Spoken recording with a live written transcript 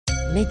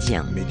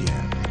ميديان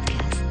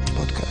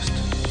بودكاست.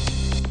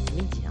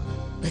 ميديان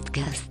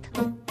بودكاست.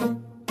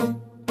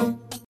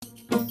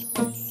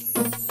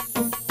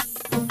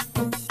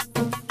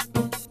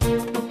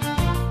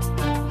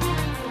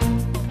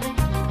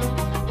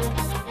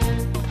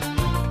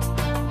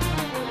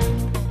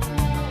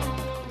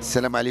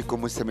 السلام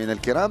عليكم مستمعينا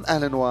الكرام،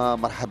 اهلا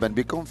ومرحبا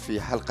بكم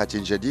في حلقه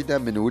جديده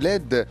من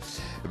ولاد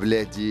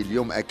بلادي.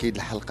 اليوم اكيد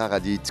الحلقه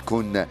غادي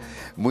تكون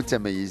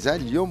متميزه.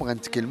 اليوم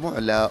غنتكلموا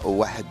على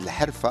واحد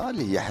الحرفه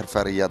اللي هي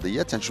حرفه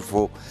رياضيه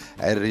تنشوفوا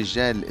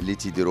الرجال اللي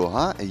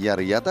تيديروها، هي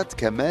رياضه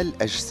كمال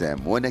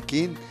الاجسام.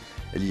 ولكن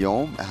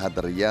اليوم هذه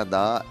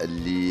الرياضه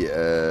اللي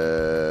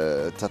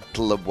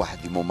تتطلب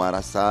واحد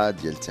الممارسه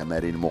ديال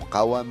تمارين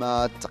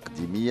المقاومه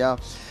التقديميه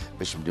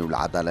باش نبنيو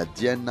العضلات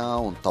ديالنا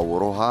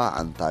ونطوروها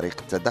عن طريق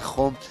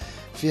التضخم.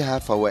 فيها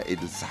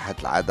فوائد لصحة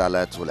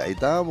العضلات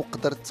والعظام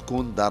وقدرت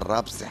تكون ضارة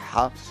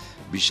بصحة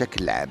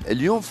بشكل عام.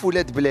 اليوم في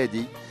ولاد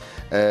بلادي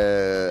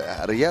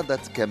رياضة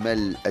كمال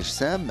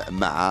الأجسام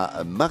مع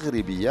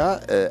مغربية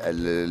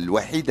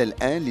الوحيدة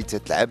الآن اللي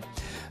تتلعب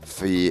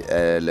في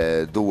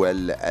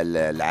دول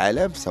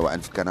العالم سواء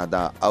في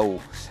كندا أو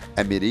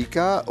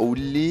أمريكا،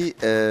 واللي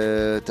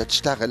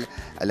تشتغل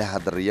على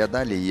هذه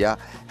الرياضة اللي هي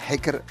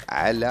حكر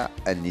على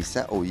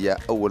النساء، وهي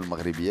أول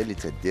مغربية اللي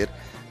تدير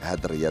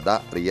هذه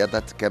الرياضة،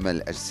 رياضة كمال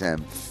الأجسام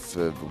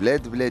في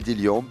بلاد بلادي.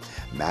 اليوم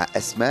مع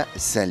اسماء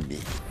السالمي.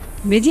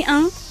 ميدي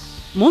 1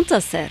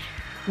 منتصر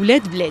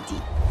ولاد بلادي.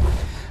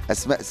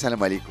 اسماء،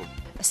 السلام عليكم.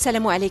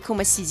 السلام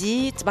عليكم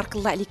السيدي، تبارك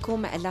الله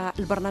عليكم على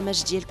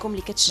البرنامج ديالكم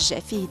اللي كتشجع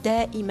فيه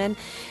دائما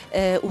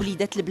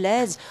وليدات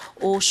البلاد،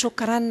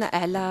 وشكرا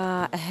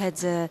على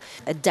هذه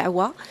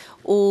الدعوه.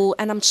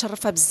 وانا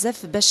متشرفه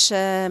بزاف باش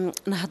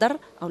نهضر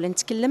او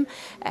نتكلم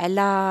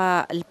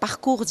على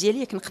الباركور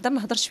ديالي. نقدر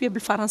نهضر شويه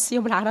بالفرنسيه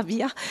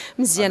وبالعربيه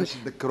مزيان. باش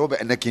نذكروا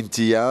بانك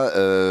انتيا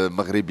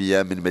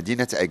مغربيه من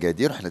مدينه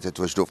اكادير، وحنا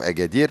تتواجدوا في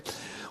اكادير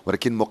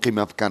ولكن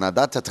مقيمه في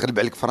كندا. تتغلب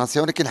عليك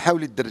فرنسيه ولكن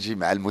حاولي تدرجي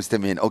مع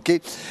المستمعين. اوكي،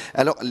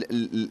 الو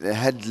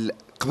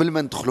قبل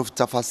ما ندخلوا في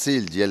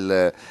التفاصيل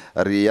ديال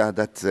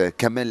رياضه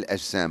كمال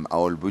الاجسام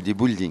او البودي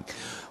بولدينغ،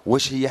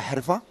 واش هي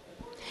حرفه؟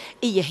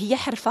 هي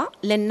حرفه،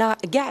 لان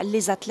كاع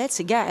لي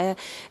زاتليت كاع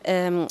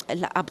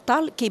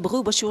الابطال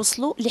كيبغيو باش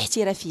يوصلوا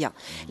لاحترافيه،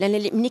 لان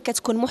ملي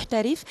كتكون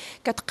محترف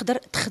كتقدر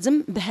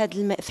تخدم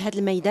في هذا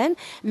الميدان.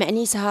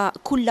 معنيتها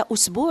كل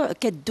اسبوع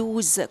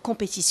كدوز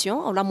كومبيتيسيون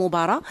او لا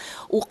مباراه،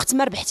 وقت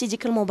ما ربحتي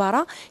ديك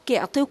المباراه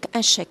كيعطيوك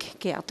ان شيك،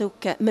 كيعطيوك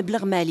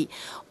مبلغ مالي،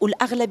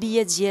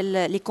 والاغلبيه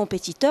ديال لي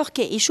كومبيتيتور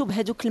كيعيشوا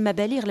بهذوك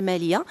المبالغ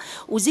الماليه،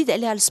 وزيد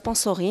عليها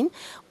السبونسورين،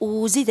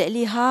 وزيد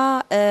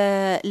عليها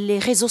لي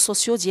ريزو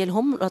سوسيو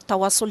ديالهم،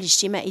 التواصل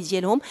الاجتماعي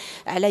ديالهم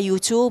على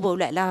يوتيوب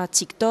ولا على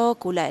تيك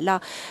توك ولا على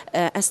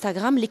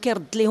انستغرام، اللي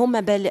كيرد لهم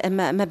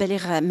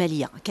مبالغ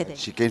ماليه. كذلك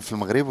شي كاين في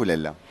المغرب ولا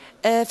لا؟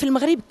 في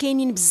المغرب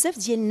كاينين بزاف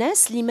ديال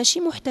الناس اللي ماشي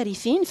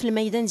محترفين في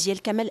الميدان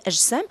ديال كمال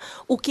الاجسام،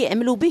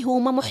 وكيعملوا به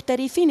هما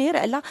محترفين غير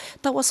على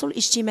التواصل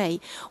الاجتماعي،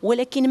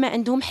 ولكن ما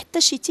عندهم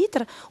حتى شي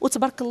تيتر،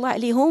 وتبارك الله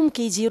عليهم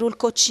كيديروا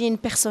الكوتشين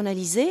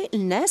بيرسوناليزي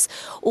للناس،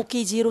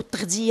 وكيديروا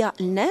التغذيه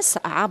للناس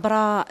عبر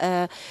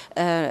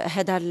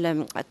هذا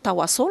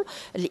التواصل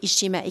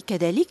الاجتماعي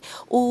كذلك،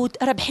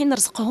 ورابحين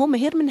رزقهم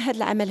غير من هذا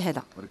العمل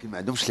هذا. ولكن ما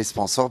عندهمش لي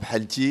سبونسور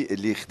بحالتي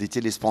اللي خديتي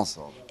لي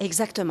سبونسور.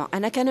 اكزاكتومون،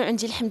 انا كانوا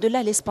عندي الحمد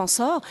لله لي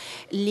سبونسور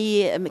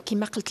اللي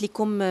كما قلت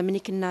لكم ملي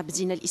كنا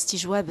بدينا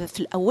الاستجواب في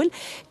الاول.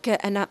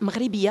 انا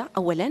مغربيه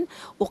اولا،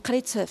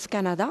 وقريت في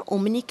كندا،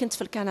 ومني كنت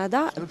في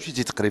كندا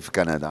مشيتي تقري في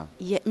كندا؟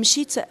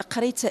 مشيت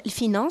قريت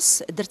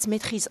الفينانس، درت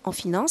ميتريز اون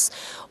فينانس،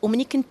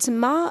 ومني كنت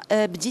تما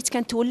بديت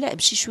كنتولع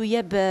بشي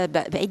شويه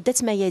بعده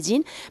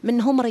ميادين،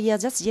 منهم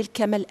رياضات ديال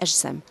كمال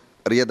الاجسام.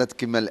 رياضه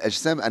كمال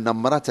الاجسام، ان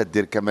امراه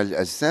تدير كمال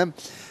الاجسام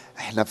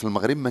احنا في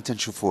المغرب ما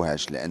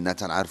تنشوفوهاش، لان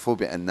تنعرفوا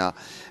بان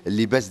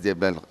اللباس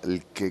ديال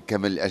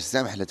كمال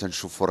الاجسام احنا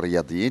تنشوفوا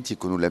الرياضيين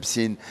تيكونوا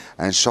لابسين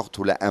ان شورت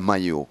ولا ان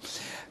مايو.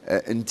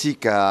 انت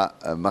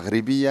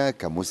كمغربيه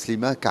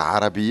كمسلمه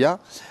كعربيه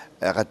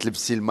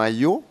غتلبسي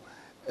المايو،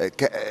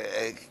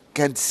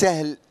 كانت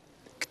سهل؟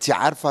 كنتي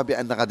عارفه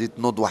بان غادي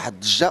تنوض واحد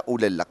الضجه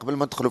ولا لا قبل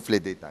ما ندخلوا في لي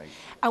ديتاي؟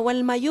 اول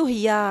المايو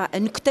هي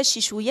نكته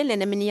شي شويه،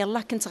 لان من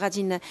يلاه كنت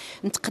غادي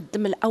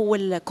نتقدم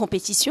الاول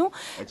كومبيتيسيون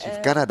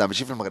في كندا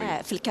ماشي في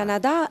المغرب. في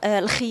كندا.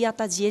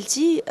 الخياطه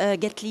ديالتي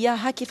قالت لي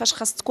ها كيفاش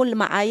خاص تكون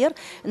المعايير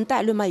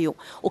نتاع لو مايو،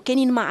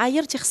 وكاينين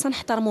معايير تيخصنا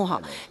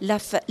نحترموها، لا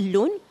في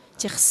اللون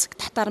تيخصك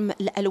تحترم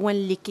الالوان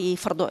اللي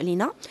كيفرضوا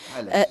علينا،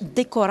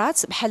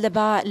 الديكورات بحال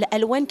دابا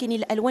الالوان كاينين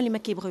الالوان اللي ما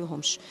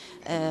كيبغيوهمش،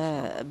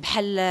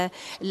 بحال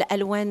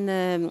الالوان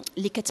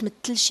اللي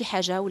كتمثل شي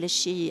حاجه ولا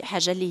شي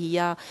حاجه اللي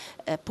هي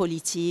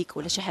بوليتيك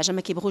ولا شي حاجه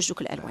ما كيبغوش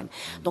دوك الالوان.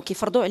 دونك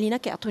كيفرضوا علينا،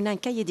 كيعطيونا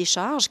كاي دي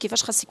شارج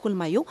كيفاش خاص يكون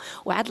المايو،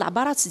 وعاد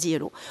العبارات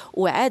ديالو،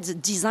 وعاد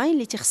الديزاين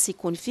اللي تيخص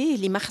يكون فيه،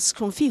 اللي ما خص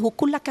يكون فيه،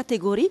 وكل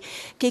كاتيجوري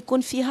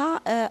كيكون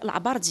فيها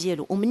العبار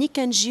ديالو. ومني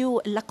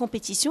كنجيو لا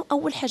كومبيتيسيون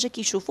اول حاجه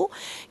كيشوفوا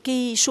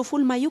كيشوفوا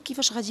المايو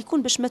كيفاش غادي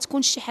يكون باش ما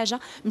تكونش شي حاجه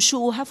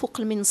مشوهه فوق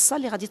المنصه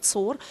اللي غادي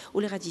تصور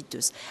واللي غادي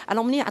تدوز.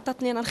 الو ملي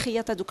عطاتني انا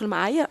الخياطه دوك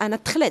المعايير انا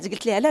تخلعت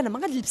قلت لها لا ما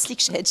غنلبس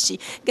لكش هذا الشيء.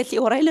 قالت لي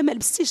وراه الا ما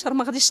لبستيش راه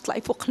ما غاديش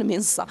تطلعي فوق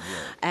المنصه.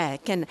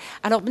 كان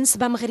الو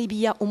بالنسبه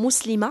مغربيه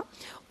ومسلمه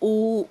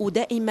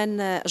ودائما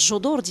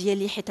الجذور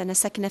ديالي حيت انا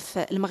ساكنه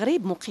في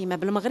المغرب مقيمه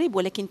بالمغرب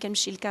ولكن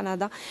كنمشي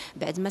لكندا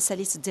بعد ما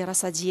ساليت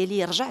الدراسه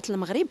ديالي رجعت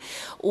للمغرب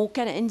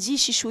وكان عندي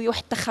شي شويه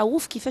واحد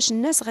التخوف كيفاش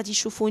الناس غادي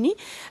يشوفوني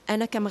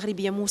انا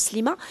كمغربيه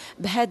مسلمه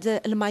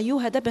بهذا المايو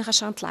هذا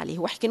باغاش غنطلع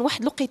ليه. كان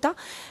واحد الوقيته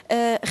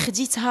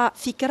خديتها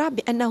فكره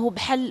بانه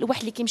بحال واحد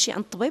اللي كيمشي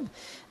عند الطبيب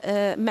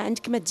ما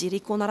عندك ما دير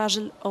يكون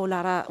راجل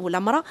ولا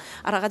امراه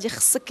راه غادي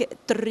خصك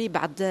تري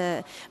بعض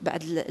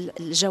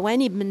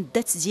الجوانب من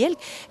الذات ديالك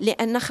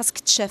لان خاصك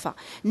تشافى.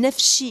 نفس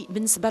الشيء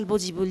بالنسبه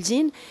للبودي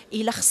بيلدين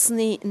الا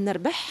خصني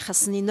نربح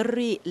خصني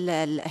نري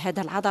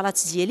هذا العضلات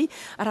ديالي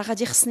راه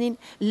غادي خصني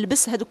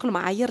نلبس هذوك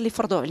المعايير اللي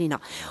فرضوا علينا.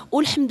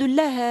 والحمد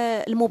لله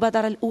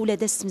المبادره الاولى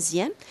دازت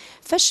مزيان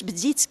فاش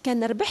بديت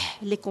كنربح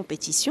لي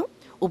كومبيتيسيون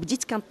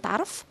وبديت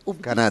كنتعرف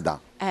كندا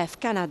في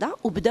كندا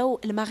وبداو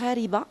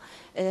المغاربه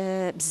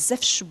بزاف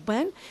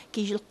الشبان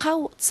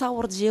كيلقاو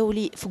التصاور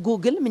ديالي في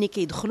جوجل ملي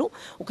كيدخلوا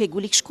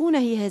وكيقول لك شكون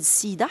هي هذه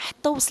السيده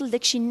حتى وصل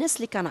داكشي الناس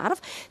اللي كنعرف.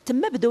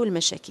 تما بداو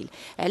المشاكل.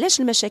 علاش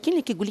المشاكل؟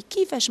 اللي كيقول لك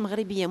كيفاش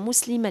مغربيه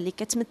مسلمه اللي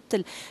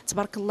كتمثل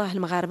تبارك الله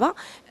المغاربه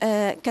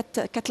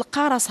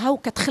كتلقى راسها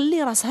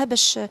وكتخلي راسها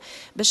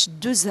باش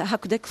تدوز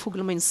هكذاك فوق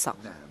المنصه.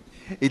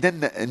 اذا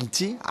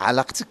انت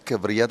علاقتك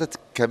برياضه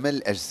كمال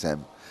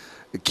الاجسام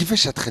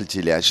كيفاش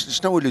دخلتي ليها؟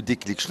 شنو هو لو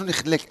ديكليك؟ شنو اللي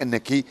خلاك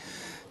انك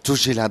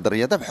توجهي لهذه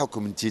الرياضه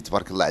بحكم انت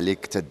تبارك الله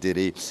عليك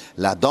تديري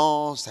لا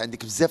دونس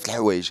عندك بزاف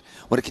الحوايج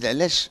ولكن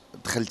علاش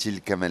دخلتي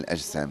لكمال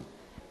الاجسام؟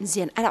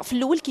 مزيان. انا في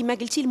الاول كما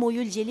قلتي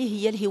الميول ديالي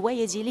هي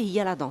الهوايه ديالي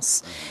هي لا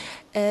دانس.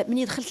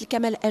 مني دخلت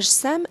لكمال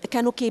الاجسام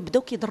كانوا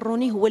كيبداو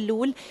كيضروني هو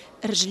الاول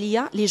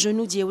رجليا لي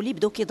جونو ديالي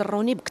بداو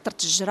كيضروني بكثره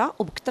الجرا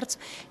وبكثره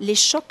لي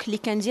شوك اللي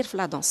كندير في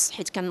لا دانس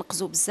حيت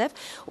كنقزو بزاف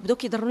وبداو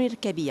كيضروني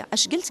الركابيه.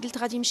 اش قلت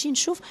غادي نمشي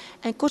نشوف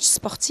ان كوتش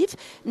سبورتيف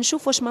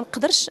نشوف واش ما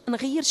نقدرش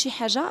نغير شي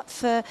حاجه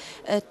في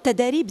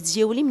التدريب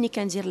ديالي ملي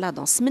كندير لا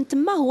دانس. من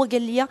تما هو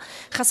قال لي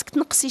خاصك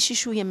تنقصي شي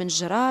شويه من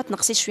الجرا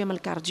تنقصي شويه من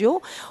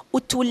الكارديو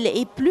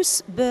وتولعي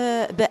بلوس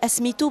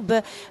باسميتو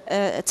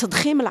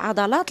بتضخيم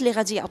العضلات اللي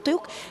غادي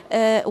يعطيوك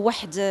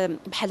واحد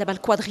بحال دابا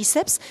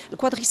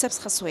الكوادريسبس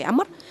خاصو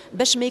يعمر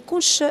باش ما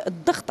يكونش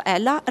الضغط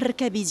على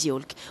الركابي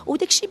ديالك.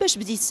 وداك الشيء باش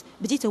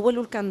بديت هو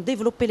الاول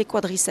كنديفلوبي لي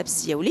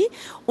كوادريسبس ديالي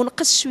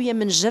ونقص شويه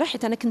من الجرا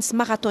حيت انا كنت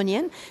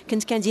ماراثونيان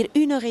كنت كندير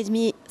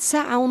 1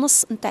 ساعه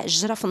ونص نتاع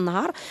الجرا في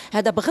النهار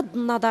هذا بغض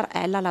النظر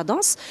على لا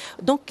دانس.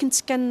 دونك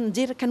كنت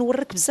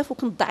كنورك بزاف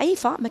وكنت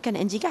ضعيفه ما كان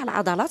عندي كاع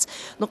العضلات.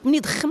 دونك ملي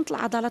ضخمت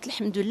العضلات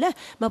الحمد لله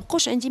ما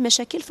بقوش عندي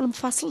مشاكل في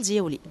المفاصل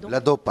ديالي. لا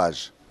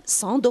دوباج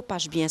سون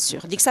دوباج بيان سور.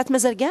 ديك الساعه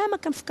مازال كاع ما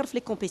كنفكر في لي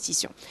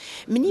كومبيتيسيون.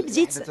 مني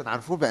بديت حنا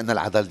تنعرفوا بان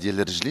العضل ديال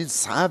الرجلين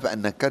صعاب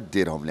انك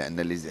ديرهم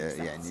لان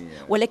يعني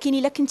ولكن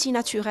الا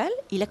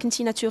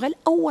كنتي ناتورال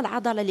اول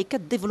عضله اللي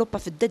كديفلوبا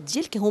في الذات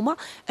ديالك هما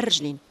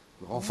الرجلين.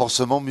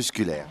 رونفورسمون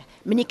مسكولير.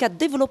 ملي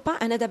كديفلوبا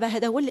انا دابا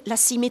هذا هو لا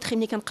سيميتري.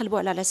 ملي كنقلبوا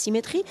على لا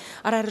سيميتري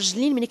راه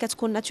الرجلين ملي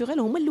كتكون ناتورال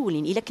هما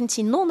الاولين. الا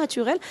كنتي نون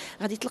ناتورال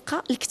غادي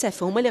تلقى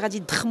الكتاف هما اللي غادي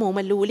يضخموا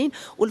هما الاولين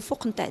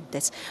والفوق نتاع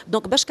الذات.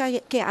 دونك باش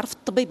كيعرف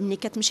الطبيب ملي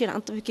كتمشي لعند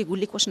الطبيب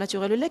كيقول لك واش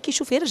ناتورال ولا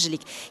كيشوف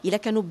رجليك الا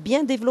كانوا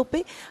بيان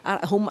ديفلوبي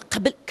هما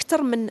قبل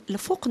اكثر من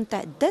الفوق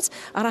نتاع الذات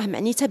راه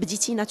معنيتها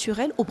بديتي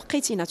ناتورال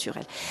وبقيتي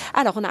ناتورال.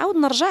 الوغ نعاود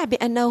نرجع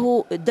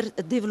بانه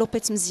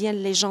ديفلوبيت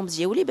مزيان لي جامب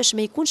ديالي باش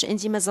ما يكونش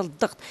عندي مازال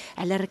الضغط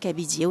على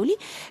الركابي ديالي.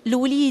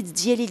 الوليد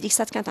ديالي ديك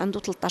الساعه كانت عنده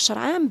 13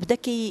 عام بدا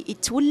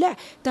كيتولع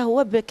حتى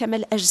هو بكمال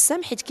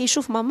الاجسام حيت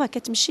كيشوف ماما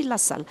كتمشي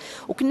لاصال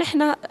وكنا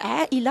حنا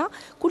عائله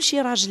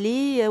كلشي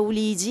راجلي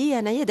وليدي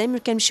انايا دائما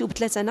كنمشيو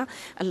بثلاثه انا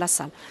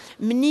لاصال.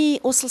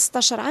 مني وصل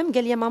 16 عام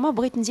قال لي ماما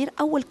بغيت ندير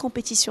اول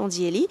كومبيتيسيون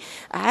ديالي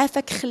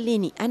عافاك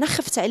خليني. انا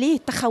خفت عليه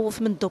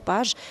التخوف من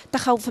الدوباج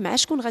تخوف مع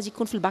شكون غادي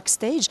يكون في الباك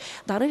ستيج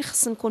ضروري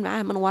خص نكون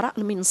معاه من وراء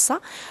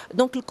المنصه.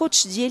 دونك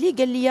الكوتش ديالي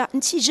قال لي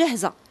انت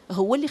جاهزه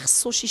هو اللي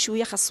خصو شي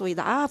شويه خصو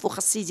يضعف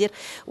وخص يدير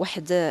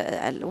واحد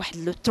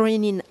لو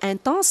ترينين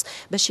انتونس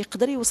باش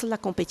يقدر يوصل لا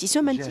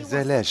كومبيتيسيون. ما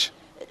انت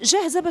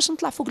جاهزه باش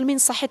نطلع فوق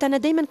المنصه حيت انا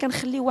دائما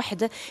كنخلي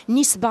واحد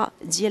نسبه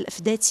ديال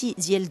في ذاتي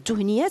ديال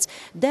الدهنيات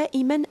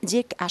دائما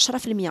ديال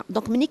 10%.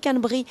 دونك ملي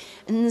كنبغي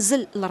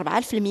ننزل ل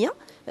 4%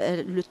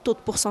 لو تو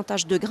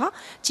بورسونتاج دو غرا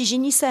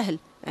تيجيني ساهل.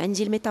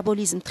 عندي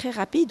الميتابوليزم تري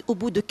رابيد او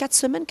بو دو 4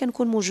 سيمين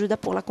كنكون موجوده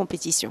بور لا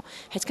كومبيتيسيون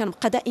حيت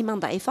كنبقى دائما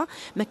ضعيفه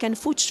ما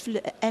كنفوتش في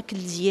الاكل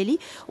ديالي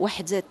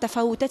واحد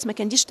التفاوتات ما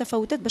كنديرش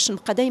تفاوتات باش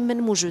نبقى دائما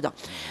موجوده.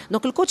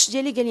 دونك الكوتش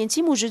ديالي قال لي انت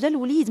موجوده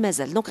الوليد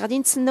مازال دونك غادي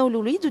نتسناو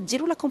الوليد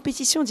وديروا لا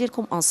كومبيتيسيون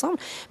ديالكم انصامبل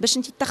باش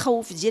انت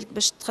التخوف ديالك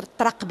باش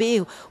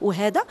تراقبيه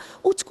وهذا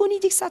وتكوني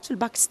ديك الساعه في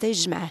الباك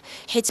ستيج معاه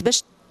حيت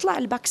باش كتطلع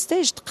الباك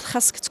ستيج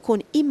خاصك تكون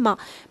اما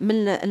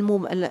من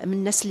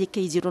الناس اللي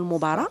كيديروا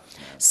المباراه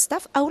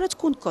ستاف او لا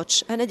تكون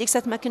كوتش. انا ديك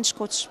الساعه ما كنتش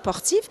كوتش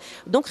سبورتيف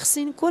دونك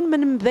خصني نكون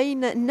من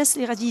بين الناس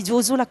اللي غادي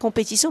يدوزوا لا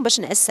كومبيتيسيون باش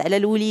نعس على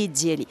الوليد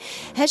ديالي.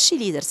 هادشي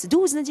اللي درت.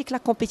 دوزنا ديك لا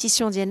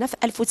كومبيتيسيون ديالنا في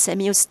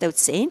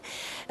 1996.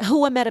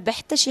 هو ما ربح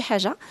حتى شي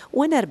حاجه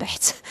وانا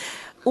ربحت.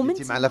 ومن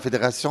مع لا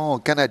فيدراسيون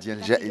كنديان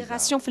الجائزه.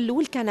 الفيدراسيون في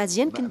الاول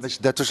كنديان كنت باش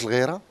داتوش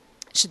الغيره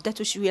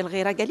شداتو شويه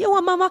الغيره. قال لي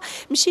ماما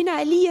مشينا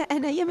عليا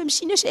انايا ما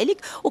مشيناش عليك.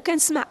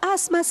 وكنسمع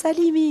اسماء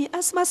سالمي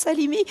اسماء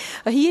سالمي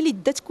هي اللي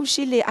دات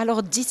كلشي. اللي الوغ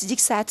ديت ديك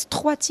الساعه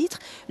 3 تيتر.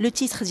 لو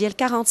تيتر ديال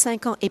 45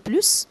 ans اي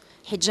بلوس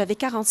حيت جافي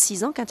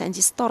 46 ans كانت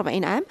عندي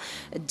 46 عام.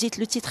 ديت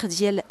لو تيتر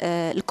ديال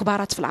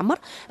الكبارات في العمر.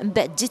 من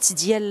بعد ديت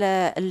ديال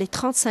لي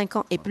 35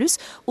 ans اي بلوس.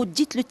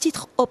 وديت لو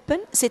تيتر اوبن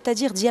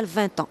سيتادير ديال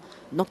 20 ans.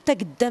 دونك تا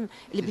قدام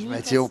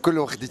جمعتيهم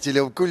كلهم خديتي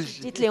لهم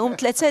كلشي. ديت لهم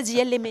 3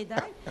 ديال لي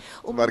ميداي.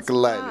 تبارك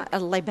الله عليك.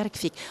 الله يبارك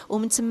فيك.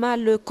 ومن تما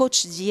لو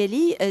كوتش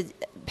ديالي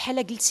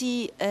بحال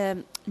قلتي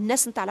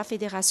الناس نتاع لا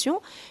فيدراسيون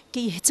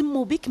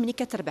كيهتموا بك ملي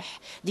كتربح.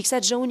 ديك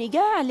الساعه جاوني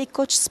كاع لي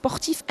كوتش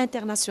سبورتيف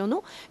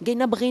انترناسيونال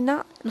قلنا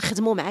بغينا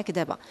نخدموا معاك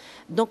دابا.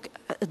 دونك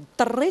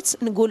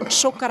اضطريت نقول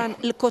شكرا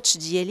للكوتش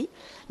ديالي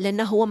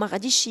لانه هو ما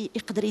غاديش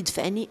يقدر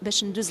يدفعني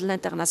باش ندوز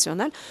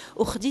للانترناسيونال.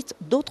 وخديت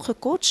دوطخ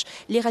كوتش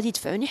اللي غادي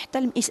يدفعوني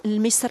حتى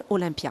الميسر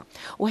اولمبيا.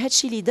 وهذا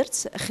الشيء اللي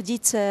درت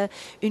خديت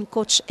اون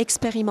كوتش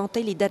اكسبيريمونتي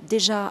اللي دارت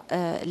ديجا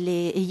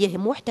اللي هي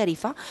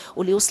محترفه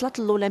واللي وصلت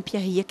للاولمبيا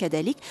هي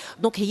كذلك.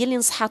 دونك هي اللي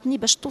نصحاتني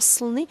باش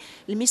توصلني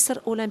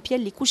لميسر اولمبيا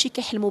اللي كلشي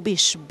كيحلموا به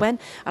الشبان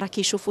راه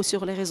كيشوفوا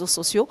سور لي ريزو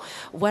سوسيو.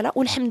 فوالا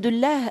والحمد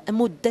لله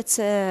مده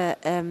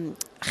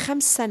 5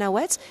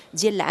 سنوات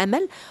ديال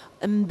العمل.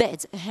 من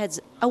بعد هاد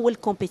اول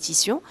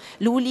كومبيتيسيون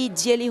الوليد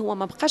ديالي هو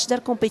ما بقاش دار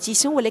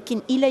كومبيتيسيون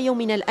ولكن الى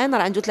يومنا الان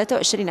راه عنده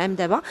 23 عام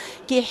دابا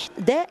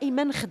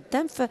دائما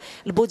خدام في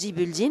البودي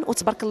بيلدين.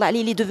 وتبارك الله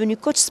عليه لي دوفوني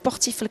كوتش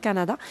سبورتيف في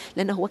كندا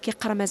لانه هو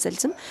كيقرا مازال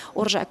تم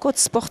ورجع كوتش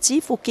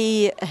سبورتيف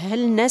وكيهل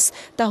الناس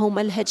حتى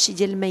هما لهذا الشيء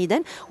ديال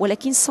الميدان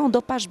ولكن سون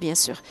دوباج بيان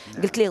سور.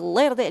 قلت ليه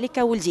الله يرضي عليك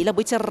اولدي الا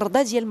بغيتي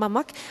الرضا ديال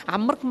ماماك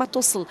عمرك ما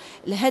توصل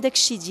لهذاك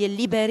الشيء ديال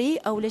اللي باري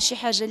او لا شي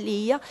حاجه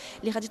اللي هي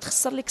اللي غادي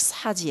تخسر لك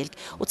الصحه ديالك.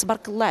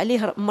 وتبارك الله عليه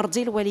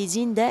مرضي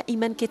الوالدين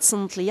دائما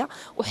كيتصنت ليا.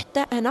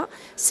 وحتى انا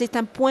سي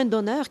ان بوين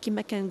دونور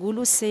كما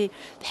كنقولوا. سي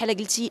بحال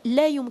قلتي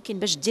لا يمكن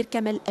باش دير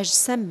كمال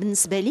الاجسام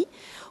بالنسبه لي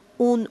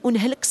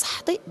ونهلك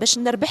صحتي باش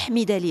نربح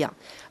ميداليه.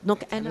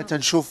 دونك انا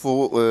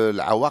تنشوفوا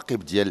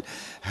العواقب ديال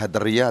هاد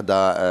الرياضه.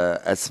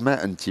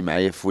 اسماء انت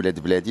معايا في ولاد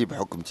بلادي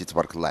بحكم انت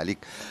تبارك الله عليك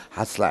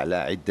حاصله على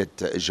عده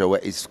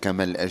جوائز في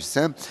كمال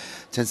الاجسام.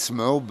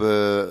 تنسمعوا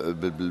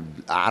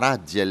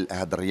بالاعراض ديال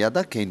هاد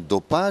الرياضه. كاين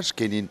دوباج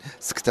كاينين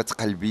سكتات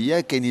قلبيه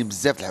كاينين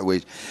بزاف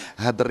الحوايج.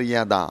 هاد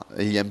الرياضه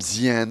هي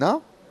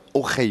مزيانه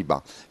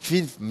وخيبه.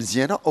 فين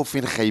مزيانه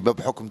وفين خيبه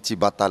بحكم انت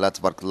بطله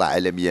تبارك الله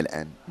عالميه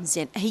الان؟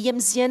 مزيان. هي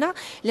مزيانه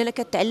لان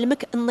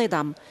كتعلمك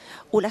النظام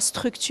ولا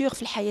ستركتور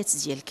في الحياه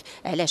ديالك.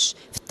 علاش؟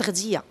 في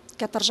التغذيه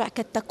كترجع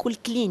كتاكل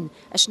كلين.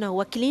 اشنا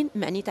هو كلين؟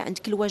 معناتها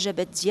عندك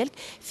الوجبات ديالك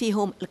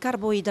فيهم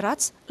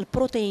الكربوهيدرات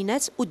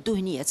البروتينات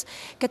والدهنيات.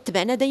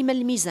 كتبعنا دائما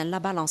الميزان لا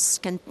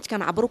بالانس.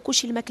 كنعبروا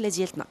كلشي الماكله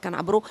ديالتنا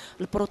كنعبروا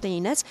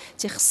البروتينات.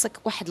 تيخصك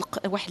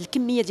واحد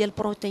الكميه ديال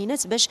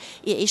البروتينات باش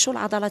يعيشوا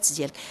العضلات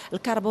ديالك.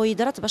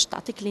 الكربوهيدرات باش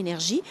تعطيك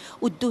لينيرجي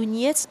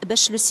والدهنيات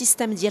باش لو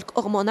سيستيم ديالك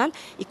هرمونال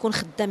يكون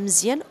خدام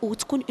مزيان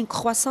وتكون اون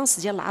كرواسانس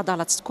ديال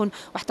العضلات. تكون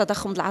واحد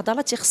تضخم ديال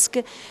العضلات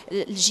تيخصك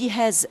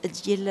الجهاز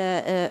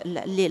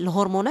ديال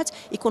الهرمونات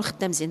يكون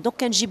خدام مزيان. دونك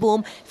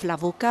كنجيبوهم في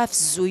لافوكا في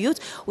الزيوت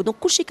ودونك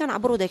كلشي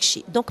كنعبروا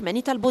داكشي. دونك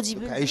معناتها البودي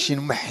بيلدينغ عايشين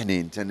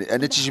محنين.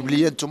 انا تيجيب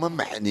لي انتم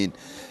محنين.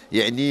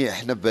 يعني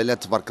احنا بلاد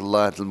تبارك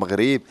الله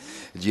المغرب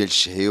ديال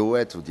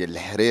الشهيوات وديال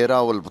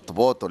الحريره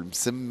والبطبوط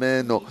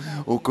والمسمن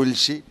وكل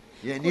شيء.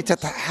 يعني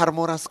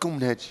تتحرموا راسكم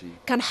من هذا الشيء.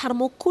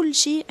 كنحرموا كل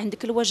شيء.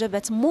 عندك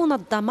الوجبات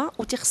منظمه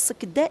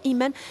وتخصك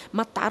دائما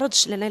ما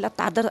تعرضش لان الا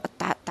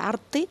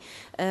تعرضتي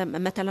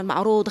مثلا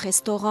معروض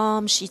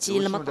ريستوران مشيتي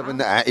للمطعم.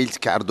 دابا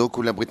عائلتك عرضوك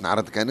ولا بغيت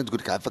نعرضك انا تقول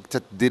لك عافاك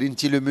تديري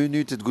انت لو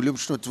مونيو تقول لهم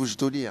شنو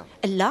توجدوا لي؟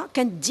 لا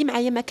كندي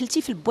معايا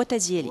ماكلتي في البواطه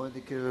ديالي.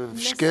 وهذيك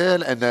في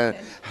شكال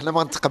حنا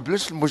ما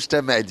نتقبلوش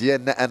المجتمع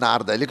ديالنا. انا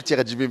عرض عليك انت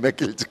غتجيبي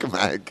ماكلتك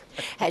معاك.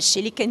 هذا الشيء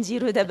اللي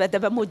كنديرو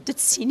دابا مده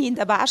سنين.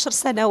 دابا 10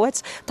 سنوات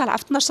طالعه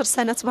في 12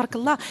 سنه تبارك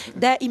الله.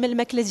 دائما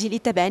الماكله ديالي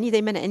تبعني.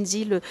 دائما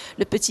عندي لو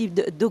بوتي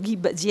دوغي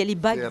ديالي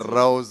باك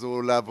الروز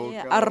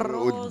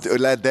والافوكا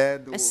ولا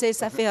داند سي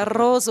صافي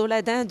الروز ولا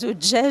داند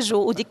والدجاج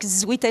وديك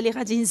الزويته اللي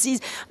غادي نزيد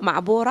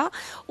معبوره.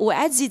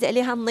 وعاد زيد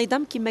عليها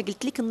النظام كما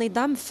قلت لك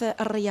النظام في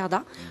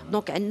الرياضه.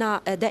 دونك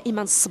عندنا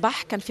دائما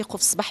الصباح كنفيقوا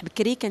في الصباح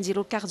بكري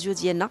كنديروا الكارديو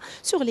ديالنا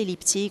سور لي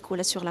ليبتيك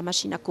ولا سور لا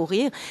ماشين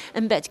كورير.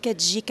 من بعد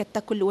كتجي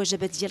كتاكل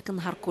الوجبات ديالك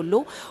النهار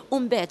كله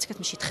ومن بعد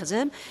كتمشي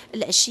تخدم.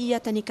 العشيه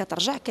ثاني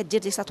كترجع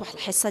كدير ديك واحد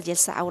الحصه ديال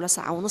ساعه ولا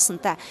ساعه ونص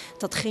نتاع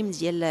تضخيم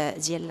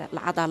ديال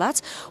العضلات.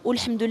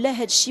 والحمد لله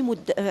هذا الشيء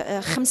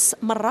 5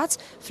 مرات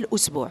في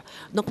الاسبوع.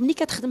 دونك ملي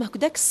كتخدم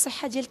هكذاك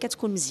الصحه ديالك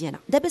كتكون مزيانه.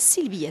 دابا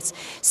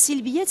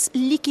السلبيات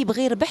اللي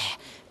كيبغي يربح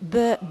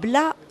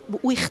بلا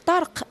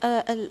ويخترق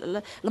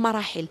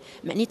المراحل.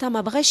 معناتها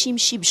ما بغاش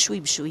يمشي بشوي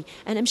بشوي،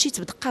 انا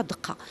مشيت بدقه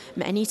بدقه،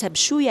 معناتها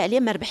بشويه عليه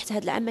ما ربحت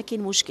هذا العام ما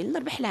كاين مشكل،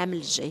 نربح العام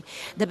الجاي.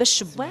 دابا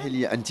الشبان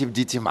هي انت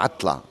بديتي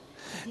معطله،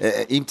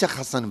 امتى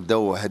خاصنا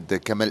نبداو هاد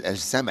كمال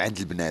الاجسام عند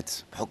البنات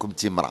بحكم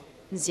انت امراه؟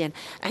 مزيان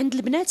عند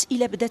البنات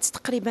الا بدات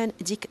تقريبا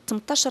ديك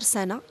 18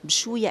 سنه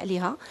بشويه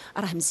عليها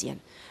راه مزيان.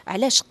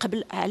 علاش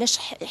قبل؟ علاش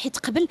حيت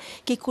قبل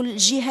كيكون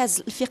الجهاز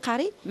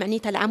الفقري،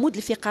 معناتها العمود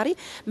الفقري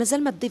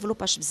مازال ما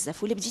ديفلوباش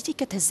بزاف، ولا بديتي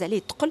كتهز عليه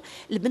الثقل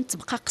البنت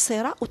تبقى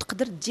قصيره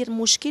وتقدر دير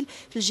مشكل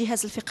في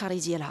الجهاز الفقري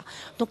ديالها.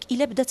 دونك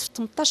الا بدات في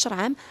 18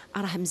 عام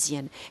راه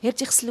مزيان، غير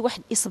تيخص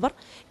الواحد يصبر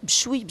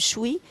بشوي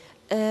بشوي.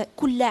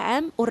 كل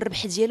عام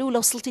والربح ديالو لو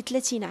وصلتي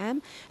 30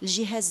 عام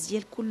الجهاز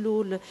ديال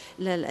كله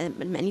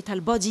معناتها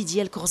البودي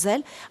ديالك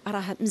غزال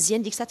راه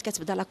مزيان، ديك الساعه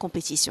كتبدا لا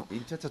كومبيتيسيون.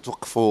 امتى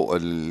تتوقفوا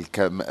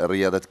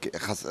الرياضه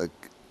خاص 5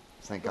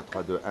 4 3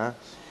 2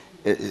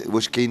 1؟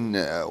 واش كاين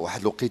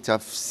واحد الوقيته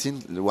في السن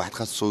الواحد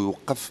خاصو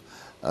يوقف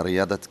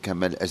رياضه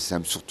كمال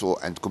الاجسام سورتو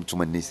عندكم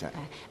نتوما النساء؟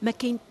 ما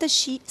كاين حتى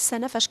شي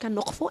سنه فاش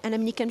كنوقفوا. انا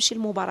ملي كنمشي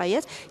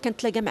للمباريات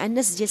كنتلاقى مع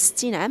الناس ديال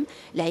 60 عام،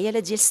 العياله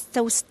ديال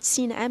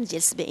 66 عام،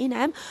 ديال 70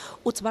 عام،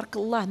 وتبارك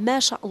الله ما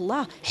شاء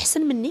الله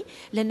حسن مني.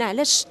 لان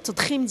علاش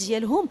التضخيم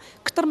ديالهم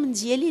اكثر من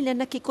ديالي،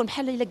 لان كيكون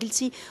بحال الا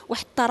قلتي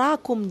واحد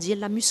التراكم ديال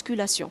لا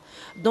ميسكولاسيون.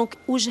 دونك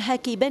وجهها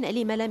كيبان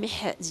عليه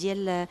ملامح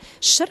ديال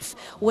الشرف،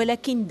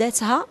 ولكن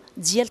ذاتها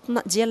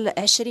ديال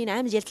 20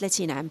 عام ديال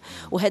 30 عام.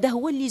 وهذا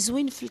هو اللي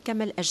زوين في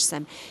الكمال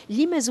الاجسام.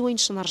 اللي ما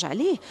زوينش نرجع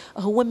ليه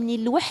هو من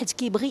الواحد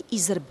كيبغي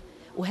يزرب،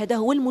 وهذا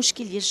هو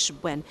المشكل ديال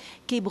الشبان.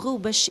 كيبغيو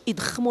باش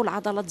يضخموا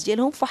العضلات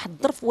ديالهم في واحد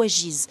الظرف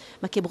وجيز،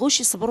 ما كيبغوش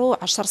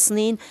يصبروا 10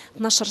 سنين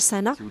 12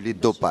 سنه. تولي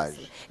الدوباج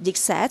ديك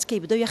الساعات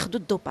كيبداو ياخذوا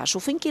الدوباج.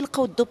 وفين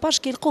كيلقاو الدوباج؟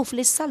 كيلقاوه في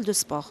لي سال دو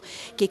سبور،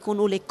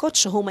 كيكونوا لي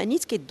كوتش هما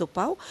نيت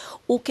كيدوباو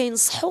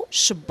وكينصحوا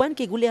الشبان.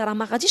 كيقول ليه راه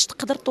ما غاديش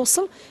تقدر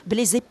توصل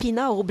بلي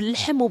زيبينا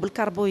وباللحم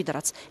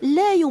وبالكربوهيدرات،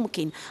 لا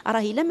يمكن.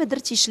 راه الا ما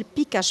درتيش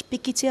البيكاج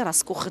بيكيتي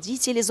راسك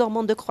وخديتي لي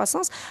زورمون دو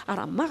كرواسونس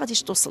راه ما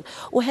غاديش توصل.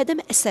 وهذا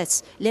مأساة،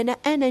 لان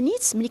انا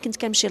نيت ملي كنت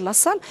كنمشي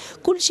لاصال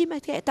كلشي ما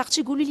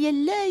تعطي يقولوا لي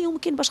لا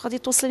يمكن باش غادي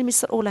توصلي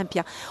لمصر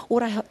اولمبيا.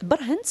 وراه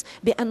برهنت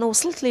بان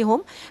وصلت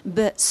لهم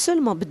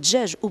سولمون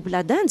بالدجاج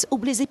وبلا داند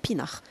وبلي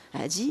زيبيناخ.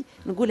 هذه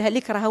نقولها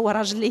لك، راه هو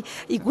راجل اللي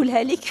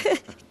يقولها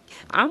لك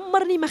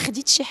عمرني ما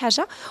خديت شي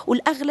حاجه،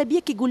 والاغلبيه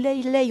كيقول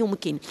لي لا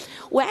يمكن.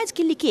 وعاد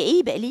كاين اللي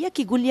كيعيب عليا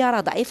كيقول لي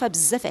راه ضعيفه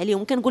بزاف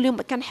عليهم. كنقول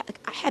لهم كان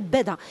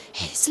حبذا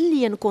حسن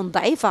لي نكون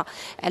ضعيفه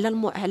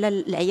على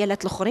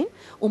العيالات الاخرين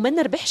وما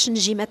نربحش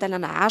نجي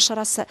مثلا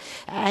 10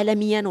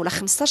 عالميا ولا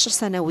 15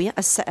 سنويا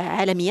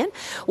عالميا،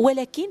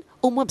 ولكن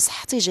وما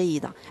بصحتي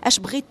جيده. اش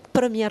بغيت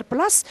بريمير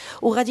بلاص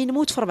وغادي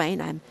نموت في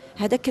 40 عام؟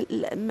 هذاك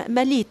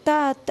ما ليه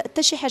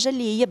حتى شي حاجه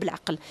اللي هي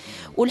بالعقل.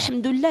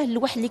 والحمد لله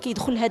الواحد اللي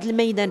كيدخل هذا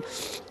الميدان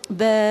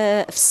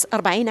في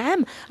 40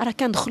 عام راه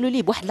كندخلوا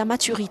ليه بواحد لا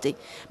ماتوريتي،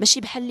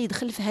 ماشي بحال اللي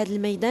دخل في هذا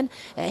الميدان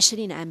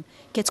 20 عام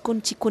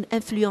تيكون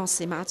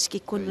انفلونسي، ما عرفتش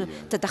كيكون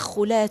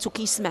تدخلات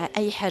وكيسمع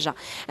اي حاجه.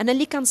 انا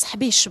اللي كنصح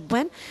به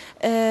الشبان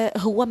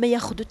هو ما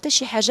ياخذوا حتى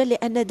شي حاجه،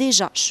 لان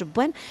ديجا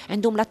الشبان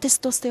عندهم لا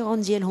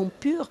تستوستيرون ديالهم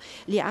بور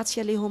اللي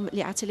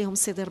عاطي لهم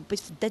سيدي ربي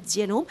في الذات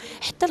ديالهم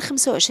حتى ل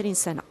 25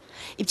 سنه.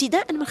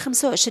 ابتداء من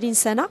 25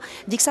 سنه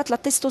ديك الساعه لا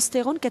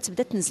تستوستيرون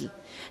كتبدا تنزل،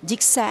 ديك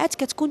الساعات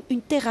كتكون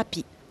اون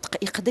ثيرابي.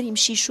 يقدر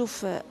يمشي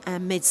يشوف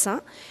ان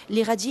ميدسان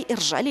اللي غادي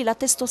يرجع ليه لا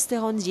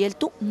تستوستيرون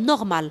ديالته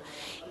نورمال.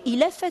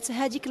 الا فات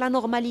هذيك لا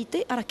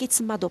نورماليتي راه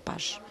كيتسمى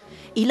دوباج.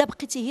 الا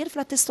بقيتي غير في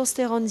لا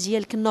تستوستيرون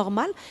ديالك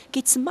نورمال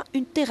كيتسمى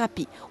اون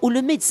ثيرابي.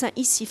 ولو ميدسان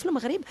ايسي في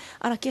المغرب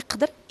راه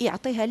كيقدر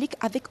يعطيها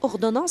لك افيك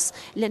اوردونانس،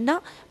 لان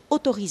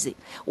اوتوريزي،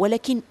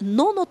 ولكن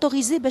نون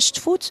اوتوريزي باش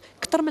تفوت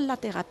اكثر من لا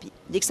ثيرابي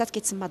ديك الساعه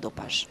كيتسمى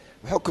دوباج.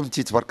 بحكم انت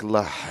تبارك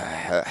الله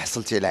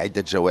حصلتي على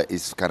عده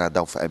جوائز في كندا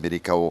وفي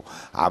امريكا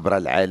وعبر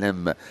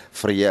العالم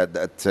في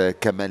رياضه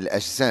كمال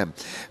الاجسام،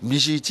 ملي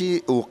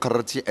جيتي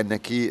وقررتي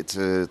انك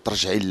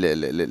ترجعي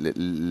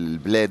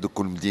للبلاد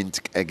وكل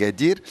مدينتك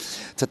اكادير،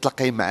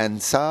 تتلاقي مع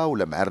نساء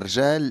ولا مع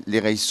الرجال اللي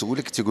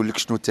غيسولك تيقول لك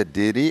شنو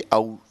تديري،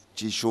 او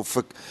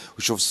تيشوفك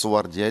ويشوف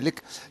الصور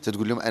ديالك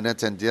تتقول لهم انا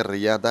تندير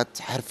رياضه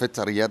حرفه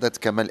رياضه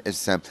كمال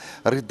الاجسام،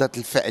 ردة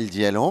الفعل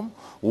ديالهم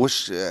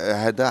واش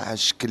هذا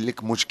شكل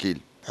لك مشكل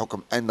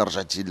بحكم ان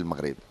رجعتي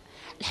للمغرب؟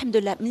 الحمد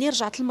لله ملي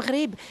رجعت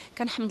للمغرب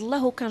كنحمد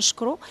الله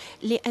وكنشكره،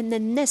 لان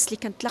الناس اللي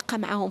كنتلاقى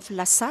معاهم في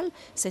لاصال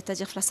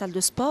سيتادير في لاصال دو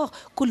سبور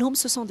كلهم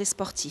سو سون دي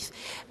سبورتيف.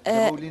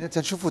 ولينا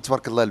تنشوفوا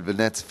تبارك الله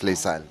البنات في لي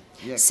سال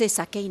سي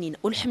سا كاينين،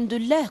 والحمد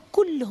لله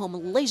كلهم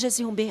الله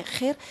يجازيهم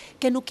بخير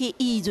كانوا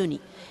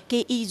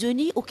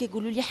كيأيدوني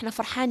وكيقولوا لي حنا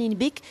فرحانين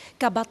بك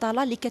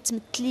كبطله اللي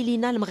كتمثلي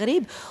لينا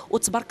المغرب،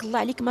 وتبارك الله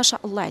عليك ما شاء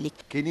الله عليك.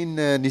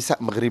 كاينين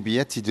نساء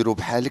مغربيات تيديروا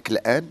بحالك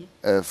الان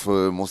في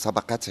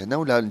مسابقات هنا،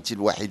 ولا انت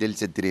الوحيده اللي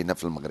تديري هنا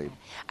في المغرب؟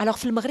 الوغ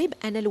في المغرب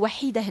انا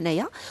الوحيده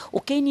هنايا،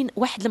 وكاينين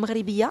واحد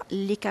المغربيه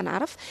اللي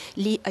كنعرف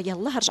اللي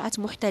يلاه رجعت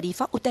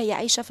محترفه وتا هي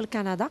عايشه في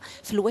كندا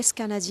في الويست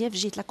كنديان في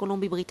جهه لا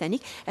كولومبي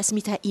بريطانيك،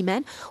 سميتها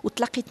ايمان،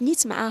 وتلاقيت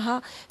نيت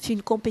معاها في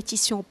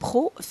كومبيتيسيون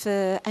برو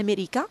في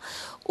امريكا،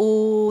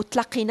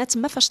 وتلاقينا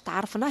تما فاش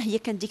تعرفنا. هي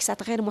كانت ديك الساعه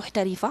غير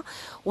محترفه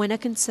وانا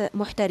كنت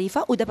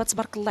محترفه، ودابا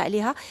تبارك الله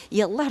عليها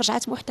يلاه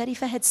رجعت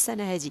محترفه هذه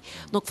السنه هذه.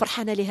 دونك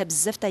فرحانه ليها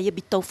بزاف حتى هي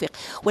بالتوفيق.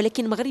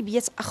 ولكن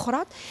مغربيات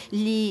اخرى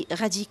اللي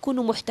غادي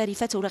يكونوا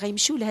محترفات ولا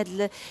غيمشيو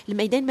لهذا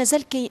الميدان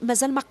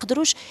مازال ما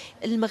قدروش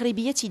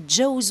المغربيات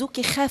يتجاوزوا،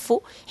 كيخافوا،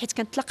 حيت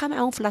كنتلاقى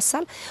معاهم في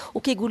لاصال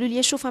وكيقولوا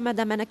لي شوفي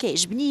مدام انا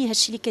كيعجبني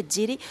هادشي اللي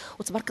كديري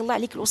وتبارك الله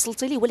عليك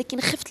وصلتي لي،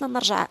 ولكن خفت لما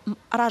نرجع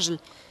راجل.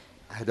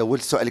 هذا هو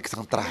السؤال اللي كنت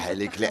غنطرح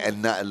عليك،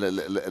 لان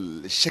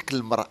الشكل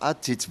المراه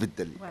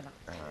تيتبدل.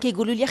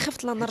 كيقولوا لي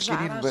خفت لا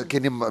نرجع راجل.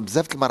 كاينين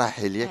بزاف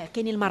المراحل ياك.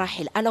 كاينين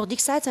المراحل. الوغ ديك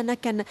الساعات انا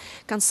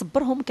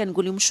كنصبرهم،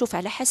 كنقول لهم شوف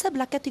على حسب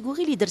لا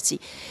كاتيجوري اللي درتي،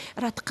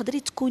 راه تقدري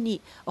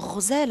تكوني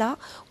غزاله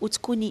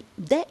وتكوني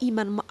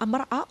دائما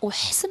امراه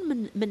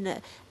وحسن من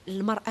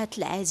المرأات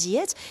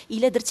العاديات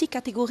الا درتي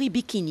كاتيجوري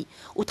بيكيني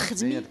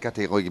وتخدمي.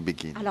 كاتيجوري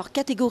بيكيني، الوغ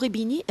كاتيجوري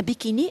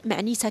بيكيني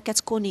معنيتها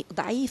كتكوني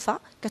ضعيفه،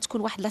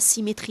 كتكون واحد لا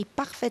سيميتري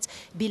بارفيت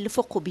بين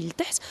الفوق وبين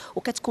التحت،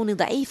 وكتكوني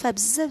ضعيفه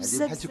بزاف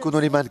بزاف بحال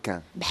تيكونوا لي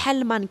مانكان، بحال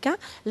المانكان.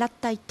 لا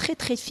تاي تري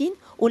تري فين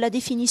ولا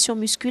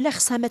ديفينيسيون مسكولير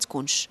خصها ما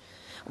تكونش.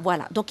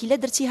 فوالا دونك الا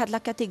درتي هاد لا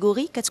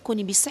كاتيجوري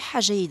كتكوني بصحه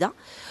جيده،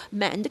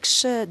 ما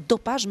عندكش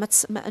الدوباج،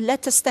 لا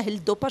تستاهل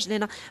الدوباج،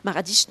 لان ما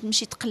غاديش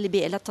تمشي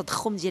تقلبي على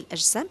التضخم ديال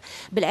الاجسام.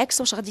 بالعكس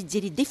واش غادي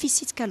ديري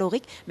ديفيسيت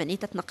كالوريك،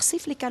 معناتها تنقصي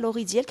في لي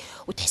كالوري ديالك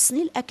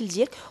وتحسني الاكل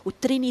ديالك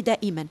وتريني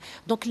دائما.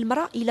 دونك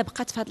المراه الا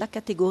بقات في هاد لا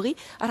كاتيجوري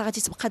راه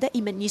غادي تبقى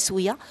دائما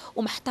نسويه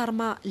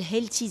ومحترمه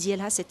الهيلتي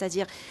ديالها،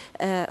 سيتادير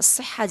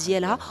الصحه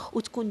ديالها،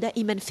 وتكون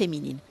دائما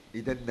فيمينين.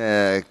 إذا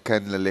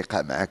كان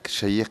اللقاء معك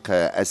شيق.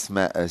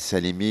 اسماء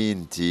السالمي،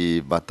 أنت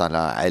بطلة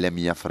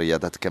عالمية في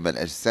رياضة كمال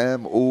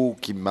الاجسام،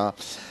 وكما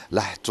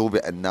لاحظتوا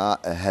بأن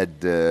هاد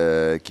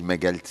كما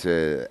قالت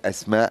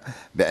اسماء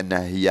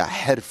بأنها هي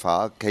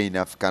حرفة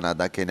كاينة في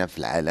كندا، كاينة في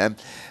العالم.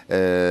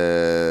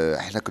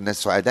 احنا كنا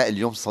سعداء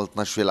اليوم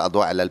سلطنا شويه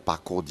الاضواء على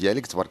الباركور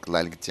ديالك، تبارك الله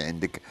عليك. انت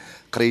عندك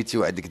قريتي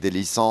وعندك دي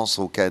ليسونس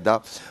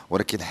وكذا،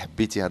 ولكن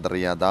حبيتي هاد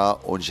الرياضة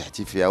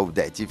ونجحتي فيها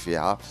وبدعتي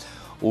فيها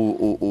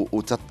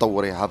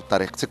وتطوريها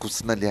بطريقتك.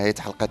 وصلنا لنهاية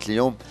حلقة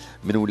اليوم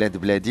من ولاد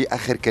بلادي.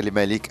 آخر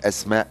كلمة لك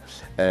اسماء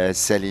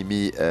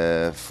السالمي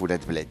في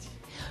ولاد بلادي.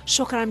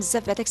 شكرا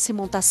بزاف بعدك سي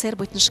منتصر،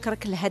 بغيت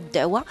نشكرك لهاد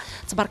الدعوه،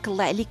 تبارك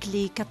الله عليك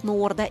اللي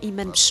كتنور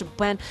دائما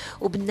بالشبان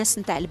وبالناس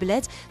نتاع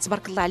البلاد،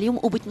 تبارك الله عليهم.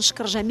 وبغيت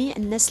نشكر جميع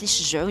الناس اللي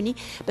شجعوني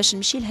باش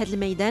نمشي لهذا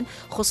الميدان،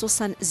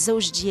 خصوصا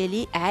الزوج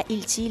ديالي،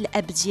 عائلتي،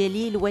 الاب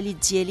ديالي، الوالد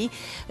ديالي،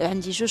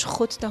 عندي جوج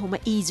خوت حتى هما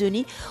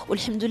ايدوني.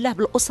 والحمد لله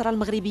بالاسره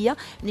المغربيه،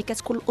 ملي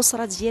كتكون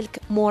الاسره ديالك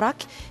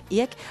موراك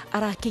ياك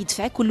راه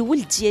كيدفعك.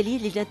 والولد ديالي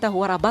اللي حتى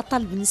هو راه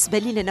بطل بالنسبه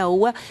لي، لان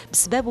هو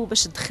بسببه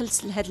باش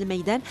دخلت لهذا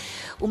الميدان.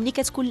 وملي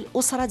كتكون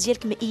الاسره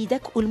ديالك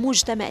مأيدك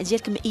والمجتمع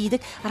ديالك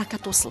مأيدك راه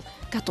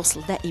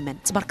كتوصل دائما.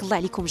 تبارك الله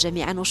عليكم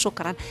جميعا،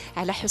 وشكرا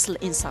على حسن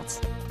الانصات.